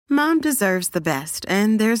Mom deserves the best,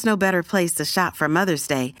 and there's no better place to shop for Mother's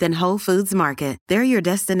Day than Whole Foods Market. They're your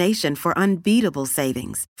destination for unbeatable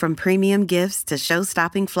savings, from premium gifts to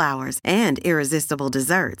show-stopping flowers and irresistible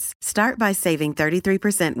desserts. Start by saving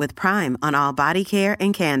 33% with Prime on all body care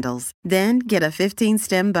and candles. Then get a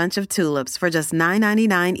 15-stem bunch of tulips for just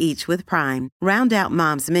 $9.99 each with Prime. Round out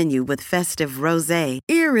Mom's menu with festive rosé,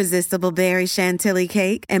 irresistible berry chantilly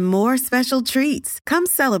cake, and more special treats. Come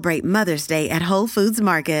celebrate Mother's Day at Whole Foods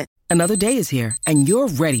Market. Another day is here, and you're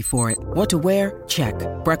ready for it. What to wear? Check.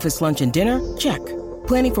 Breakfast, lunch, and dinner? Check.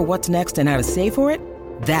 Planning for what's next and how to save for it?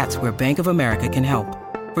 That's where Bank of America can help.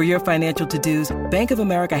 For your financial to-dos, Bank of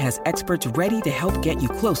America has experts ready to help get you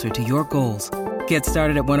closer to your goals. Get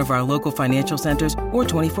started at one of our local financial centers or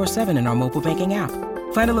 24/7 in our mobile banking app.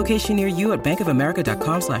 Find a location near you at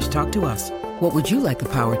bankofamerica.com/talktous. What would you like the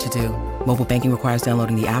power to do? Mobile banking requires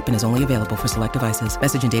downloading the app and is only available for select devices.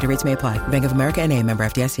 Message and data rates may apply. Bank of America N.A., member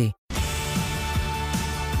FDIC.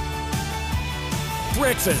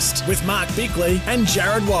 Breakfast with Mark Bickley and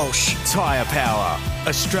Jared Walsh. Tyre Power,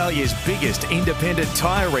 Australia's biggest independent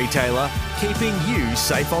tyre retailer, keeping you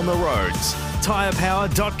safe on the roads.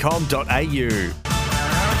 tyrepower.com.au.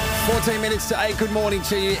 14 minutes to 8. Good morning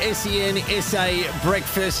to you. SEN SA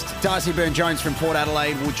Breakfast. Darcy Byrne-Jones from Port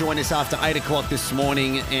Adelaide will join us after 8 o'clock this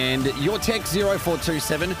morning. And your text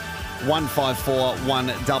 0427 154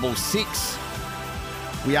 166.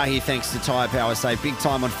 We are here thanks to Tyre Power. Save big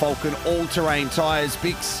time on Falcon all-terrain tyres.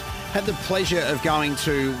 Bicks had the pleasure of going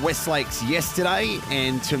to Westlakes yesterday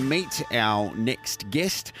and to meet our next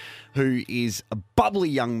guest, who is a bubbly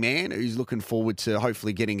young man who's looking forward to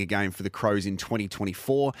hopefully getting a game for the Crows in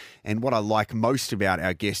 2024. And what I like most about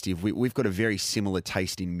our guest is we've got a very similar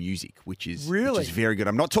taste in music, which is very good.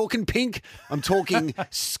 I'm not talking Pink. I'm talking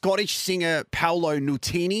Scottish singer Paolo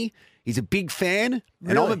Nutini. He's a big fan,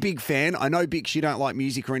 and I'm a big fan. I know, Bix, you don't like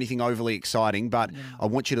music or anything overly exciting, but I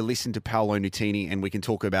want you to listen to Paolo Nutini, and we can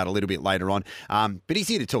talk about it a little bit later on. But he's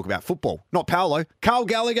here to talk about football, not Paolo. KARL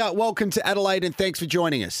Gallagher, welcome to Adelaide, and thanks for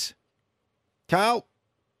joining us. KARL,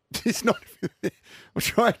 it's not. I'll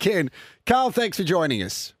try again. KARL, thanks for joining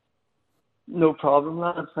us. No problem,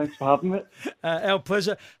 lads. Thanks for having me. Our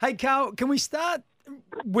pleasure. Hey, KARL, can we start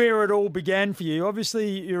where it all began for you?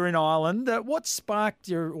 Obviously, you're in Ireland. What spiked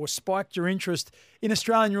your interest in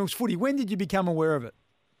Australian rules footy? When did you become aware of it?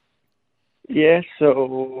 Yeah,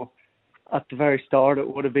 so at the very start, I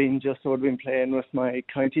would have been playing with my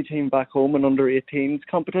county team back home in under-18s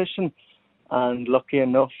competition. And lucky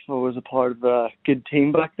enough, I was a part of a good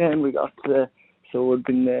team back then. We got so we'd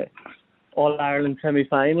been the All-Ireland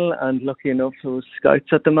semi-final, and lucky enough, there was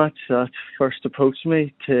scouts at the match that first approached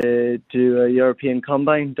me to do a European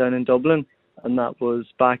combine down in Dublin, and that was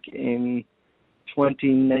back in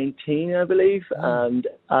 2019, I believe. And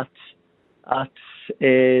at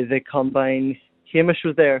the combine, Hamish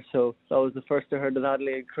was there, so that was the first I heard of the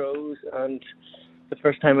Adelaide Crows, and the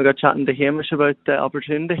first time I got chatting to Hamish about the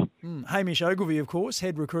opportunity. Hamish Ogilvie, of course,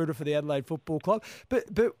 head recruiter for the Adelaide Football Club. But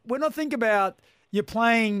when I think about you're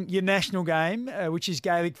playing your national game, which is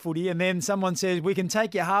Gaelic footy, and then someone says, we can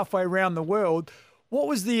take you halfway around the world. What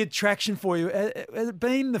was the attraction for you? Has it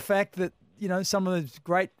been the fact that, you know, some of the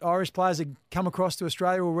great Irish players had come across to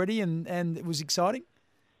Australia already and it was exciting?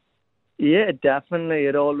 Yeah, definitely.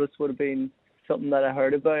 It always would have been something that I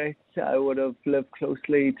heard about. I would have lived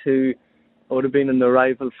closely to, I would have been in the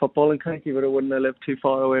rival footballing county, but I wouldn't have lived too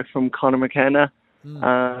far away from Conor McKenna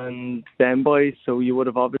and them boys. So you would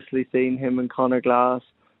have obviously seen him and Conor Glass.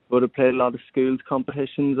 Would have played a lot of schools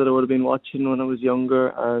competitions that I would have been watching when I was younger,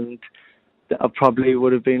 and I probably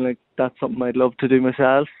would have been like, that's something I'd love to do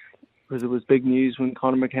myself, because it was big news when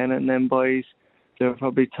Conor McKenna and them boys, they were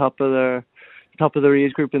probably top of their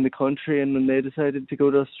age group in the country, and when they decided to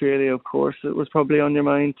go to Australia, of course, it was probably on your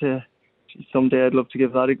mind to someday I'd love to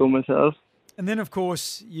give that a go myself. And then, of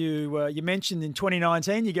course, you mentioned in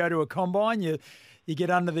 2019 you go to a combine, you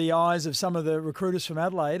get under the eyes of some of the recruiters from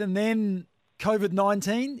Adelaide, and then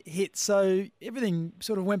COVID-19 hit, so everything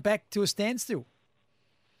sort of went back to a standstill.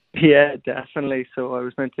 Yeah, definitely. So I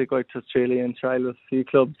was meant to go out to Australia and trial with a few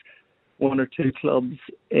clubs, one or two clubs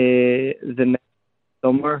the next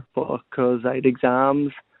summer, because I had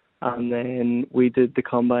exams, and then we did the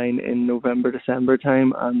combine in November, December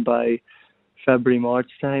time, and by February,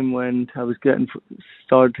 March time, when I was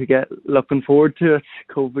started to get looking forward to it,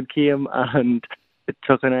 COVID came and it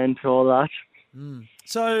took an end to all that.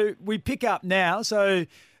 So we pick up now. So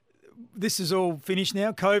this is all finished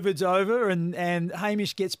now. COVID's over, and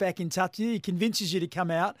Hamish gets back in touch with you. He convinces you to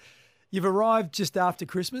come out. You've arrived just after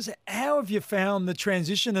Christmas. How have you found the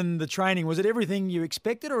transition and the training? Was it everything you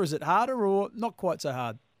expected, or is it harder, or not quite so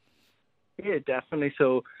hard? Yeah, definitely.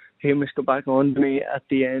 So Hamish got back on to me at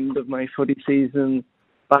the end of my footy season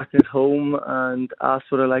back at home and asked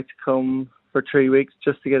would I like to come for 3 weeks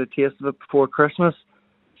just to get a taste of it before Christmas.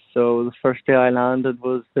 So the first day I landed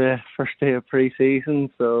was the first day of pre-season,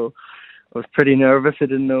 so I was pretty nervous. I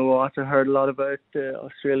didn't know what. I heard a lot about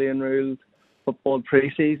Australian rules football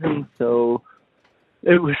pre-season, so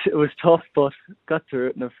it was tough, but got through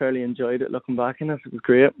it and I fairly enjoyed it. Looking back on it, it was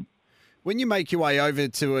great. When you make your way over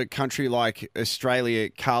to a country like Australia,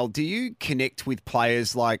 Karl, do you connect with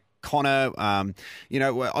players like Connor? Over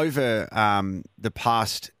the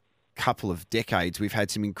past couple of decades, we've had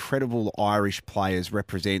some incredible Irish players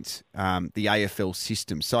represent the AFL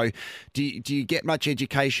system. So do you get much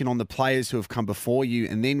education on the players who have come before you?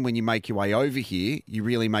 And then when you make your way over here, you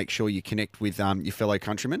really make sure you connect with your fellow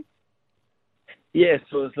countrymen? Yeah,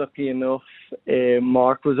 so I was lucky enough.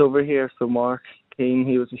 Mark was over here, so Mark Keane,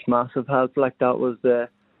 he was a massive help. Like, that was the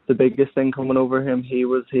biggest thing coming over him. He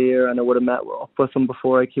was here, and I would have met up with him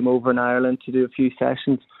before I came over in Ireland to do a few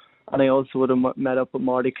sessions. And I also would have met up with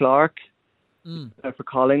Marty Clark for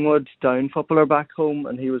Collingwood, down footballer back home,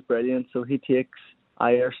 and he was brilliant. So he takes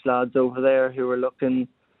Irish lads over there who are looking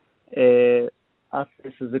at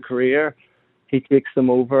this as a career. He takes them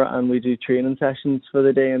over and we do training sessions for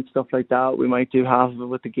the day and stuff like that. We might do half of it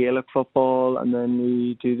with the Gaelic football and then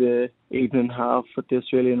we do the evening half with the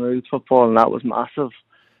Australian rules football, and that was massive.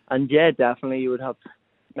 And yeah, definitely you would have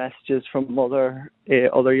messages from other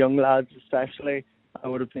young lads especially. I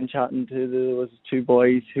would have been chatting to, there was 2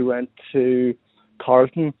 boys who went to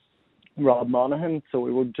Carlton, Rob Monaghan, so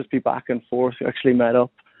we would just be back and forth. We actually met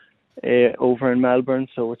up over in Melbourne,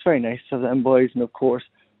 so it's very nice to have them boys. And of course,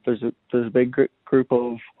 there's a big group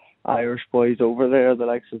of Irish boys over there, the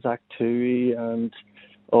likes of Zach Toohey and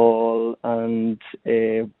all, and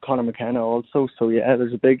Conor McKenna also. So yeah,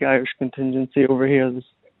 there's a big Irish contingency over here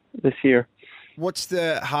this year. What's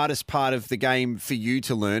the hardest part of the game for you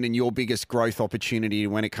to learn and your biggest growth opportunity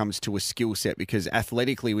when it comes to a skill set? Because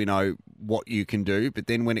athletically we know what you can do, but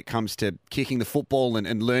then when it comes to kicking the football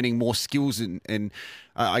and learning more skills and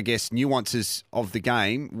I guess nuances of the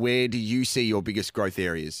game, where do you see your biggest growth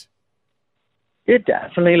areas? Yeah,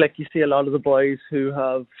 definitely. Like, you see a lot of the boys who've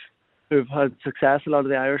had success, a lot of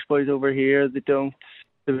the Irish boys over here, they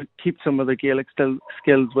keep some of the Gaelic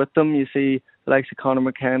skills with them. You see the likes of Conor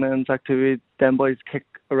McKenna and Zach Toohey, them boys kick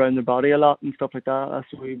around their body a lot and stuff like that. That's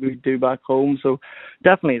what we do back home. So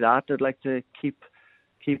definitely that. I'd like to keep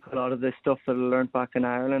a lot of this stuff that I learned back in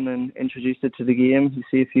Ireland and introduce it to the game. You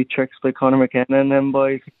see a few tricks by Conor McKenna and them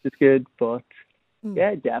boys, which is good. But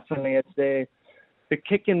yeah, definitely it's the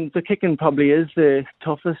kicking probably is the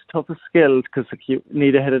toughest skill, because you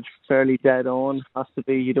need to hit it fairly dead on. Has to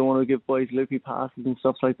be. You don't want to give boys loopy passes and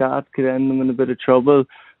stuff like that. Could end them in a bit of trouble.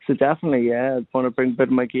 So definitely, yeah, I want to bring a bit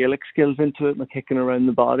of my Gaelic skills into it, my kicking around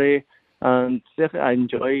the body, and I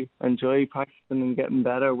enjoy practicing and getting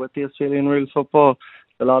better with the Australian rules football.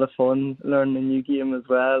 It's a lot of fun learning a new game as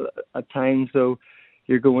well at times. So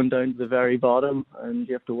you're going down to the very bottom and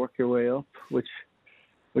you have to work your way up, which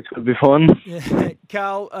would be fun. Yeah,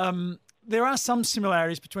 Karl, there are some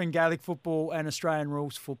similarities between Gaelic football and Australian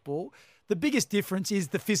rules football. The biggest difference is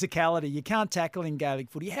the physicality. You can't tackle in Gaelic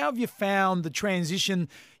footy. How have you found the transition?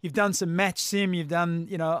 You've done some match sim, you've done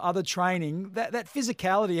other training. That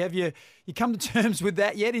physicality, have you come to terms with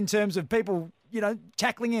that yet, in terms of people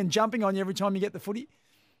tackling and jumping on you every time you get the footy?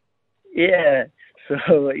 Yeah.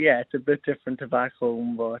 So yeah, it's a bit different to back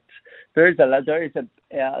home, but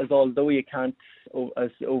although you can't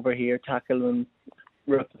as over here tackle and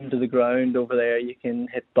rip them to the ground, over there you can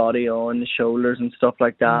hit body on the shoulders and stuff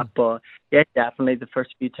like that. But yeah, definitely the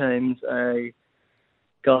first few times I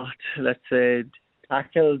got, let's say,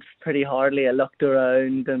 tackled pretty hardly, I looked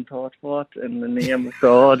around and thought, what in the name of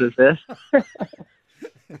God is this?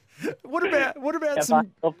 What about Get some...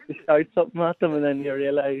 back up to shout something at them, and then you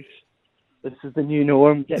realise this is the new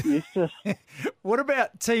norm. Get used to it. What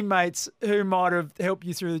about teammates who might have helped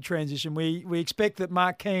you through the transition? We expect that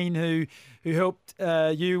Mark Keane, who helped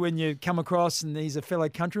you when you come across, and he's a fellow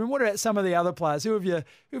countryman. What about some of the other players? Who have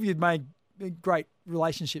you made great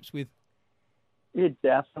relationships with? Yeah,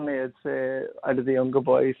 definitely. It's out of the younger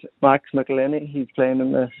boys, Max McElhinney. He's playing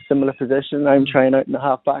in a similar position. I'm trying out in the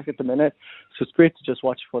half-back at the minute. So it's great to just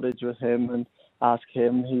watch footage with him and ask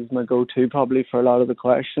him. He's my go-to probably for a lot of the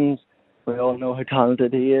questions. We all know how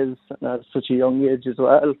talented he is, and at such a young age as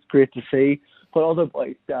well. It's great to see. But other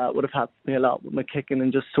boys that would have helped me a lot with my kicking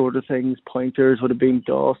and just sort of things. Pointers would have been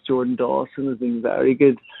Jordan Dawson has been very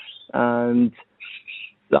good. And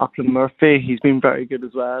Lachlan Murphy, he's been very good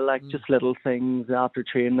as well. Like just little things after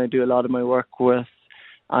training. I do a lot of my work with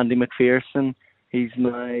Andy McPherson. He's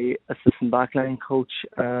my assistant backline coach,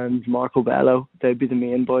 and Marco Bello. They'd be the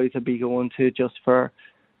main boys I'd be going to just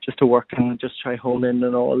to work and just try hone in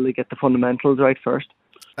and all to get the fundamentals right first.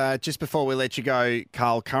 Just before we let you go,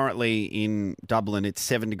 Karl, currently in Dublin, it's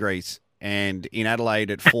 7 degrees. And in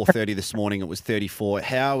Adelaide at 4:30 this morning, it was 34.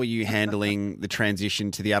 How are you handling the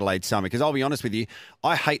transition to the Adelaide summer? Because I'll be honest with you,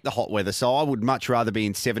 I hate the hot weather, so I would much rather be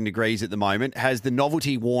in 7 degrees at the moment. Has the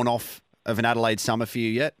novelty worn off of an Adelaide summer for you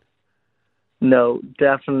yet? No,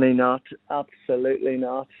 definitely not. Absolutely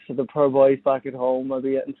not. So the poor boys back at home, I'll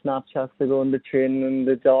be getting Snapchats to go in the train in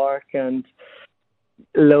the dark and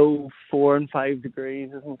low 4 and 5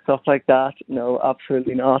 degrees and stuff like that. No,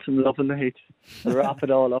 absolutely not. I'm loving the heat. I'll wrap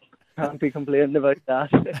it all up. Can't be complaining about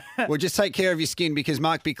that. Well, just take care of your skin, because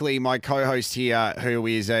Mark Bickley, my co-host here, who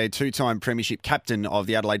is a 2-time premiership captain of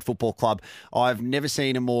the Adelaide Football Club, I've never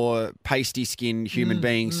seen a more pasty-skinned human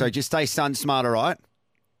being. So just stay sun smart, all right?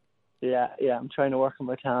 Yeah, I'm trying to work on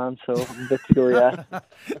my tan, so I'm a bit to go, yeah.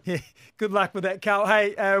 Yeah, good luck with that, Karl.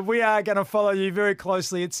 Hey, we are going to follow you very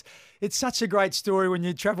closely. It's such a great story when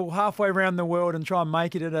you travel halfway around the world and try and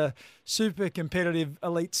make it at a super competitive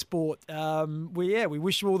elite sport. We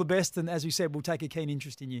wish you all the best, and as we said, we'll take a keen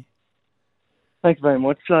interest in you. Thanks very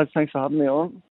much, lads. Thanks for having me on.